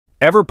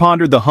Ever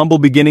pondered the humble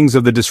beginnings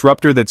of the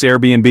disruptor that's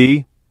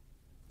Airbnb?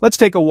 Let's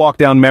take a walk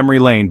down memory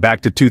lane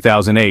back to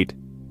 2008.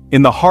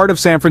 In the heart of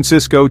San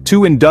Francisco,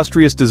 two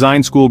industrious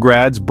design school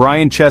grads,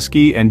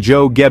 Chesky and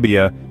Joe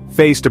Gebbia,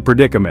 faced a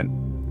predicament.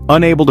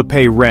 Unable to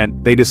pay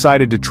rent, they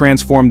decided to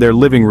transform their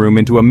living room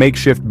into a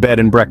makeshift bed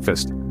and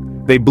breakfast.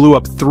 They blew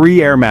up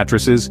 3 air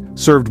mattresses,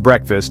 served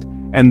breakfast,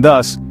 and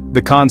thus,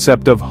 the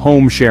concept of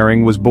home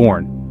sharing was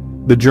born.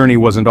 The journey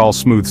wasn't all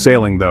smooth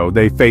sailing though.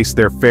 They faced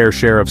their fair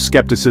share of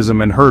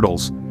skepticism and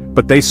hurdles,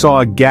 but they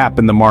saw a gap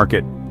in the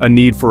market, a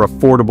need for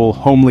affordable,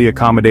 homely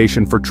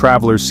accommodation for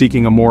travelers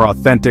seeking a more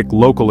authentic,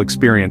 local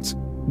experience.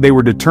 They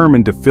were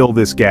determined to fill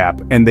this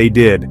gap, and they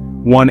did,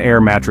 one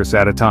air mattress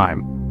at a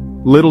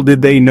time. Little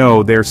did they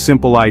know their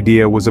simple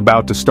idea was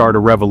about to start a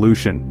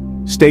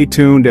revolution. Stay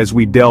tuned as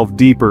we delve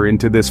deeper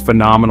into this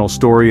phenomenal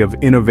story of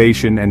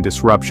innovation and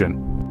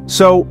disruption.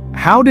 So,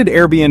 how did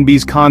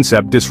Airbnb's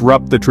concept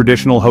disrupt the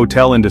traditional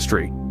hotel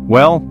industry?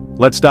 Well,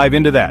 let's dive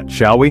into that,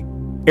 shall we?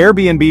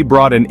 Airbnb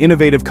brought an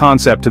innovative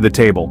concept to the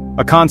table,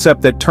 a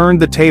concept that turned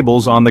the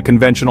tables on the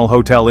conventional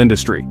hotel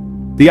industry.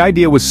 The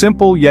idea was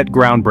simple yet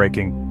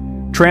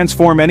groundbreaking.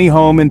 Transform any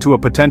home into a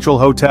potential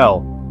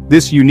hotel.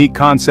 This unique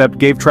concept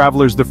gave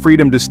travelers the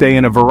freedom to stay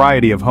in a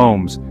variety of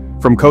homes,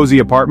 from cozy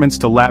apartments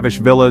to lavish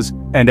villas,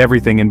 and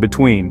everything in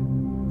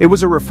between. It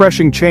was a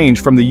refreshing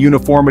change from the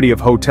uniformity of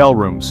hotel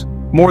rooms.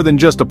 More than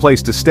just a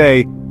place to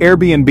stay,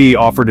 Airbnb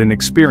offered an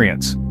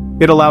experience.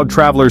 It allowed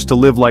travelers to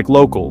live like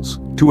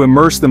locals, to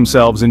immerse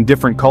themselves in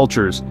different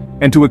cultures,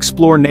 and to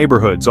explore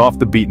neighborhoods off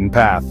the beaten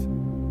path.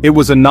 It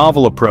was a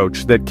novel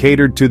approach that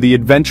catered to the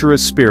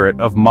adventurous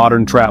spirit of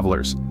modern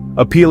travelers,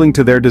 appealing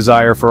to their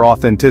desire for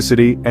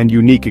authenticity and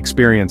unique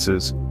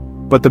experiences.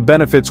 But the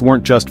benefits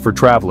weren't just for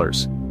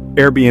travelers.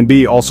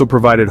 Airbnb also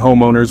provided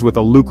homeowners with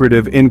a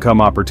lucrative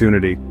income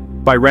opportunity.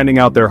 By renting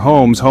out their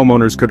homes,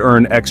 homeowners could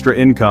earn extra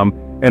income,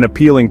 an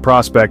appealing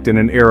prospect in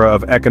an era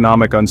of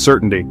economic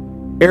uncertainty.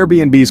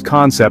 Airbnb's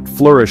concept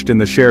flourished in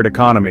the shared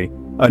economy,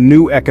 a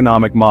new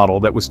economic model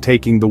that was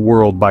taking the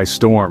world by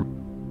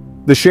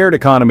storm. The shared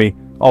economy,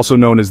 also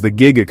known as the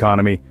gig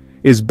economy,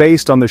 is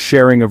based on the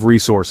sharing of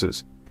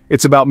resources.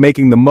 It's about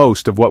making the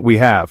most of what we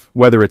have,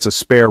 whether it's a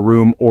spare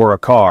room or a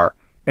car,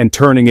 and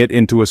turning it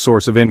into a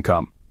source of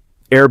income.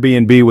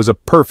 Airbnb was a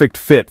perfect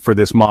fit for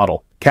this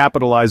model,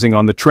 capitalizing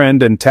on the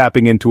trend and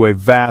tapping into a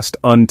vast,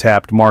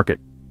 untapped market.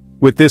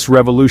 With this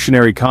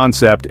revolutionary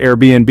concept,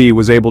 Airbnb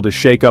was able to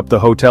shake up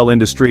the hotel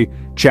industry,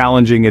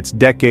 challenging its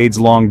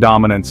decades-long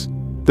dominance.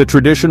 The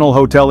traditional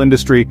hotel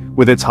industry,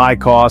 with its high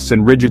costs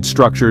and rigid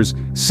structures,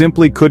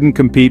 simply couldn't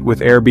compete with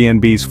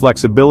Airbnb's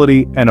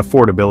flexibility and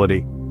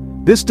affordability.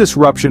 This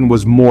disruption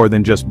was more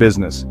than just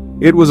business.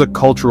 It was a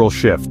cultural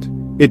shift.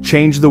 It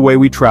changed the way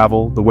we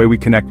travel, the way we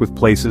connect with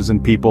places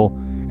and people,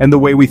 and the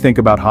way we think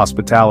about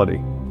hospitality.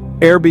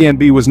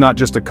 Airbnb was not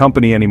just a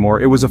company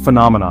anymore, it was a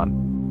phenomenon.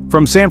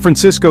 From San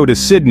Francisco to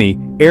Sydney,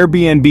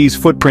 Airbnb's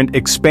footprint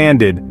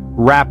expanded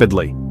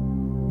rapidly.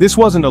 This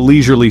wasn't a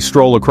leisurely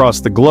stroll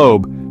across the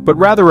globe, but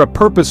rather a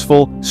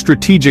purposeful,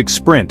 strategic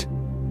sprint.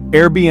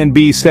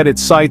 Airbnb set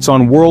its sights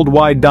on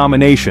worldwide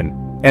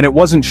domination, and it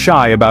wasn't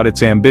shy about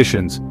its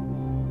ambitions.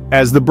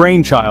 As the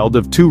brainchild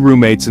of 2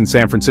 roommates in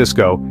San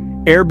Francisco,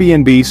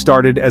 Airbnb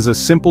started as a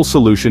simple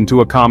solution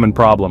to a common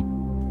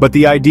problem. But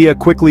the idea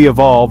quickly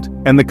evolved,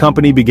 and the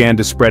company began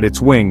to spread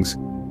its wings.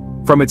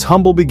 From its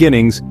humble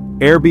beginnings,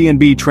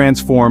 Airbnb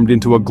transformed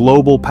into a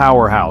global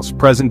powerhouse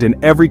present in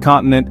every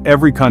continent,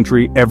 every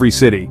country, every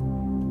city.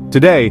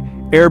 Today,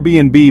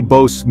 Airbnb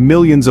boasts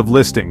millions of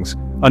listings,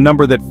 a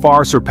number that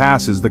far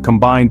surpasses the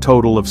combined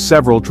total of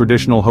several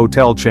traditional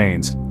hotel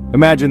chains.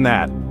 Imagine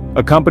that.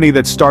 A company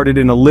that started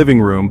in a living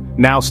room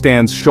now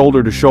stands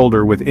shoulder to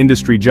shoulder with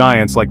industry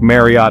giants like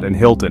Marriott and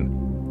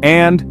Hilton.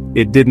 And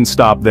it didn't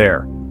stop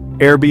there.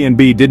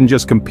 Airbnb didn't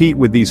just compete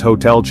with these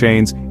hotel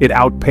chains, it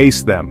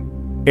outpaced them.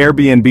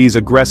 Airbnb's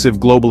aggressive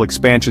global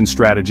expansion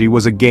strategy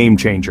was a game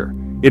changer.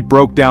 It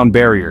broke down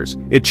barriers,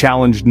 it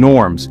challenged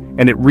norms,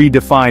 and it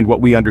redefined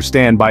what we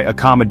understand by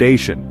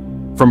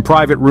accommodation. From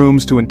private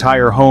rooms to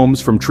entire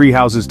homes, from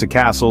treehouses to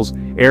castles,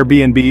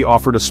 Airbnb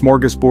offered a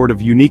smorgasbord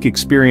of unique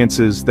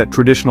experiences that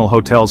traditional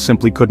hotels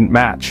simply couldn't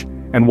match.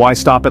 And why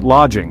stop at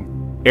lodging?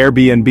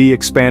 Airbnb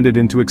expanded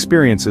into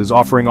experiences,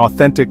 offering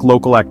authentic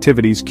local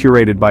activities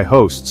curated by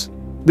hosts.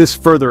 This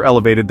further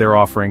elevated their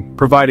offering,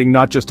 providing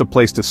not just a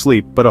place to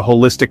sleep but a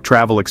holistic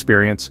travel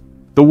experience.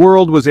 The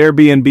world was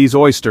Airbnb's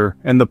oyster,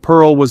 and the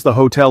pearl was the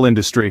hotel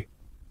industry.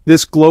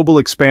 This global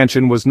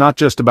expansion was not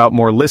just about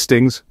more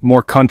listings,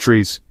 more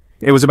countries.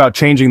 It was about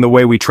changing the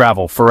way we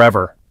travel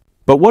forever.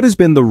 But what has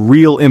been the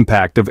real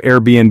impact of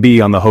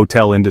Airbnb on the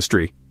hotel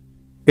industry?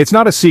 It's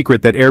not a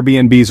secret that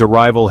Airbnb's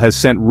arrival has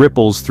sent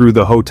ripples through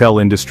the hotel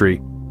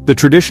industry. The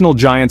traditional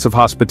giants of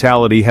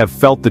hospitality have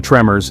felt the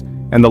tremors,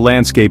 and the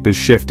landscape is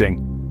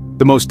shifting.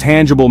 The most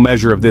tangible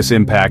measure of this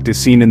impact is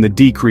seen in the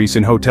decrease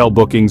in hotel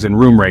bookings and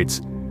room rates,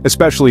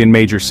 especially in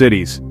major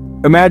cities.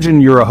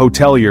 Imagine you're a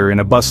hotelier in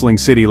a bustling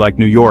city like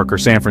New York or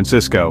San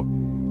Francisco.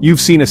 You've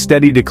seen a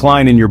steady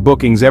decline in your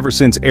bookings ever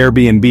since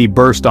Airbnb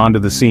burst onto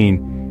the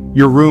scene.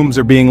 Your rooms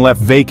are being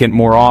left vacant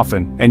more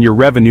often, and your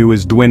revenue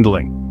is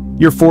dwindling.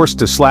 You're forced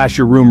to slash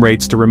your room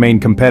rates to remain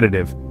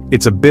competitive.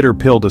 It's a bitter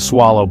pill to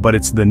swallow, but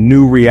it's the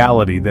new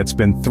reality that's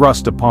been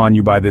thrust upon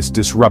you by this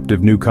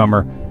disruptive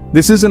newcomer.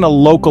 This isn't a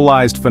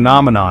localized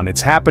phenomenon,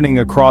 it's happening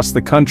across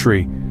the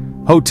country.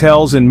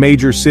 Hotels in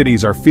major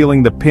cities are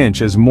feeling the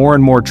pinch as more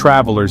and more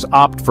travelers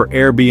opt for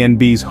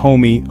Airbnb's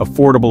homey,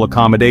 affordable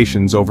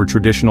accommodations over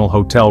traditional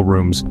hotel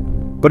rooms.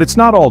 But it's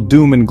not all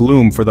doom and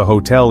gloom for the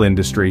hotel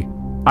industry.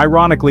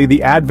 Ironically,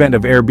 the advent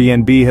of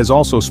Airbnb has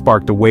also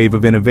sparked a wave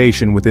of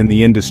innovation within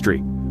the industry.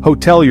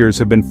 Hoteliers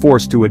have been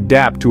forced to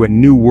adapt to a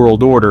new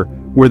world order,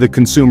 where the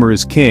consumer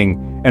is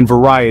king, and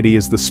variety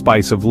is the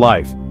spice of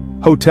life.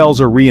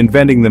 Hotels are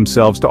reinventing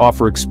themselves to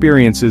offer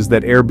experiences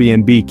that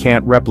Airbnb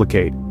can't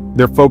replicate.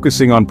 They're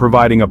focusing on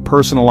providing a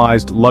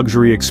personalized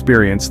luxury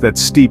experience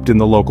that's steeped in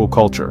the local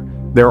culture.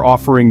 They're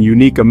offering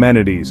unique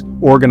amenities,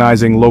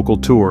 organizing local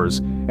tours,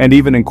 and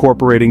even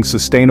incorporating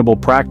sustainable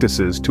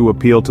practices to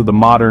appeal to the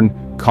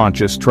modern,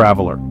 conscious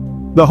traveler.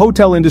 The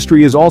hotel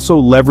industry is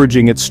also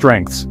leveraging its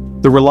strengths.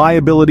 The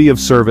reliability of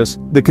service,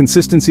 the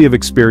consistency of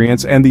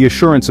experience, and the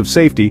assurance of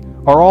safety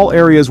are all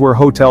areas where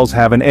hotels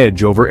have an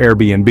edge over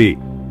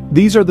Airbnb.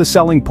 These are the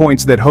selling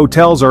points that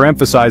hotels are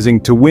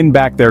emphasizing to win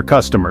back their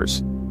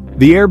customers.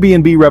 The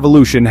Airbnb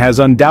revolution has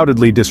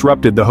undoubtedly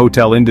disrupted the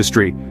hotel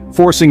industry,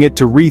 forcing it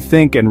to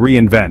rethink and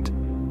reinvent.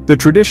 The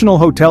traditional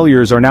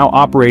hoteliers are now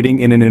operating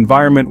in an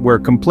environment where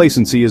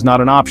complacency is not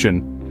an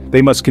option.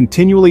 They must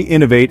continually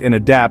innovate and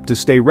adapt to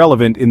stay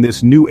relevant in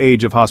this new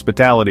age of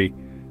hospitality.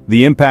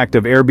 The impact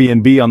of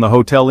Airbnb on the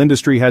hotel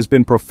industry has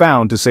been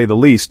profound, to say the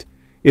least.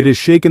 It has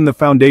shaken the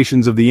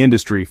foundations of the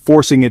industry,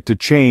 forcing it to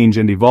change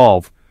and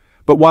evolve.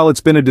 But while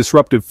it's been a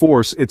disruptive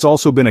force, it's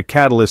also been a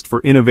catalyst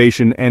for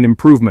innovation and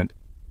improvement.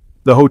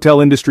 The hotel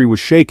industry was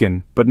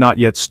shaken, but not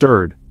yet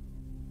stirred.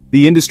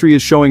 The industry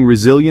is showing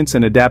resilience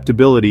and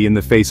adaptability in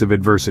the face of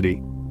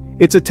adversity.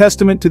 It's a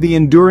testament to the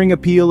enduring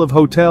appeal of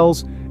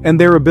hotels and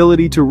their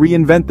ability to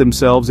reinvent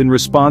themselves in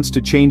response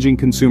to changing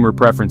consumer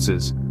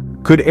preferences.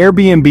 Could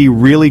Airbnb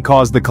really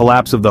cause the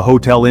collapse of the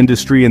hotel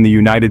industry in the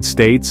United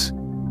States?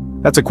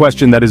 That's a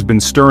question that has been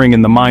stirring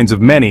in the minds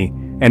of many,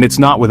 and it's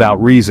not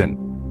without reason.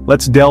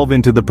 Let's delve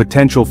into the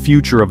potential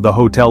future of the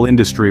hotel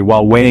industry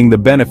while weighing the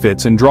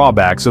benefits and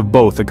drawbacks of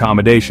both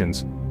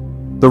accommodations.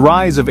 The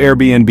rise of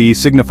Airbnb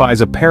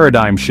signifies a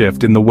paradigm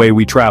shift in the way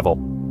we travel.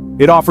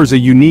 It offers a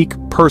unique,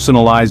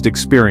 personalized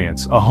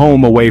experience, a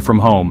home away from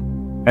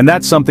home. And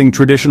that's something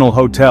traditional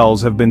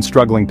hotels have been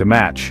struggling to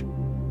match.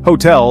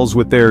 Hotels,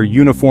 with their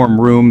uniform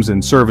rooms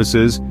and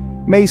services,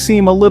 may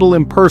seem a little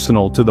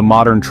impersonal to the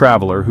modern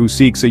traveler who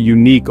seeks a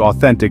unique,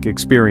 authentic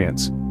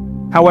experience.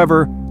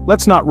 However,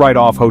 let's not write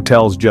off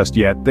hotels just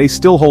yet. They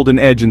still hold an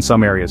edge in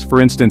some areas.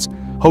 For instance,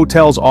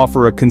 hotels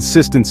offer a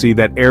consistency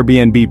that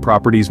Airbnb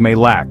properties may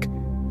lack.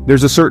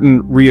 There's a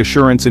certain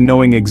reassurance in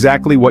knowing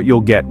exactly what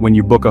you'll get when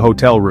you book a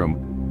hotel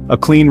room. A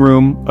clean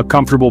room, a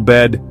comfortable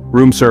bed,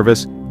 room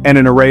service, and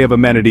an array of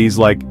amenities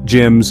like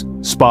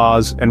gyms,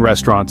 spas, and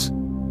restaurants.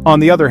 On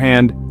the other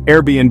hand,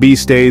 Airbnb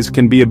stays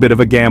can be a bit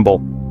of a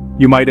gamble.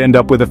 You might end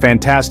up with a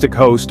fantastic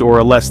host or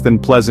a less than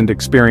pleasant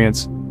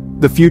experience.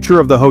 The future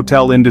of the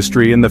hotel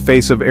industry in the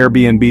face of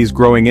Airbnb's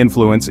growing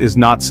influence is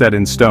not set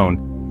in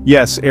stone.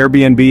 Yes,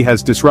 Airbnb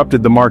has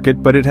disrupted the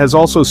market, but it has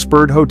also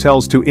spurred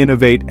hotels to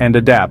innovate and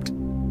adapt.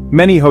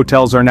 Many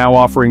hotels are now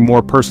offering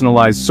more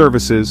personalized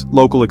services,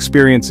 local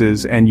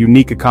experiences, and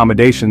unique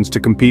accommodations to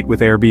compete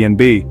with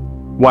Airbnb.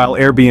 While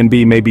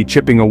Airbnb may be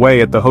chipping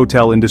away at the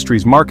hotel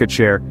industry's market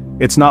share,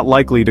 it's not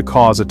likely to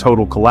cause a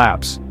total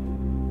collapse.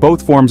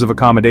 Both forms of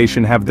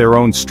accommodation have their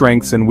own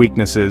strengths and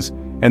weaknesses,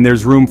 and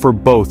there's room for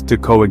both to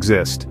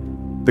coexist.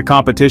 The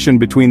competition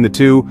between the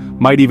two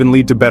might even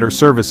lead to better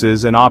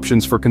services and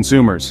options for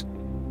consumers.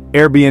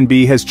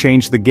 Airbnb has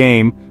changed the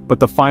game, but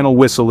the final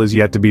whistle is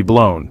yet to be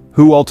blown.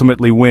 Who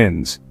ultimately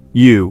wins?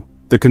 You,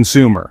 the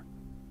consumer.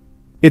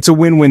 It's a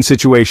win-win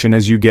situation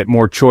as you get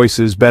more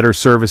choices, better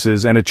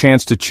services, and a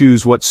chance to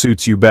choose what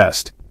suits you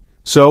best.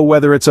 So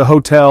whether it's a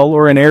hotel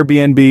or an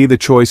Airbnb, the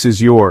choice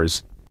is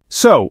yours.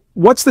 So,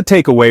 what's the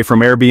takeaway from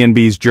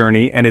Airbnb's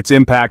journey and its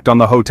impact on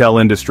the hotel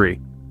industry?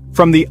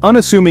 From the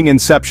unassuming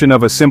inception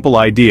of a simple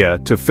idea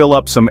to fill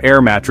up some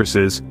air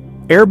mattresses,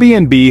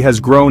 Airbnb has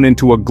grown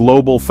into a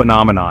global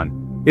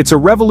phenomenon. It's a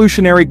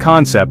revolutionary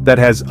concept that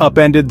has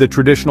upended the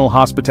traditional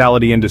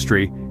hospitality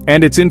industry,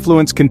 and its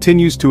influence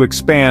continues to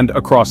expand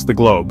across the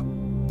globe.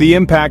 The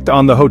impact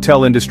on the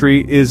hotel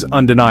industry is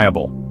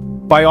undeniable.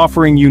 By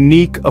offering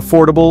unique,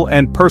 affordable,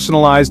 and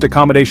personalized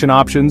accommodation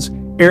options,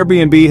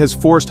 Airbnb has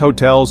forced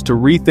hotels to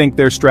rethink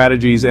their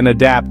strategies and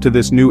adapt to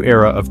this new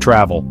era of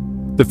travel.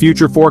 The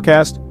future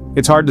forecast?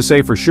 It's hard to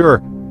say for sure,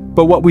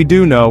 but what we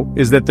do know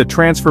is that the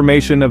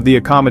transformation of the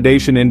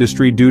accommodation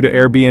industry due to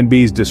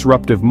Airbnb's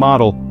disruptive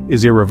model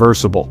is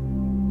irreversible.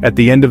 At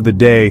the end of the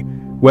day,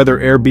 whether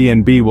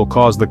Airbnb will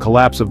cause the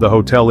collapse of the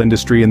hotel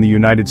industry in the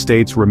United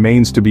States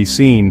remains to be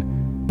seen,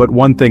 but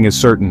one thing is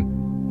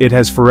certain: it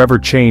has forever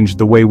changed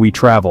the way we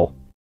travel.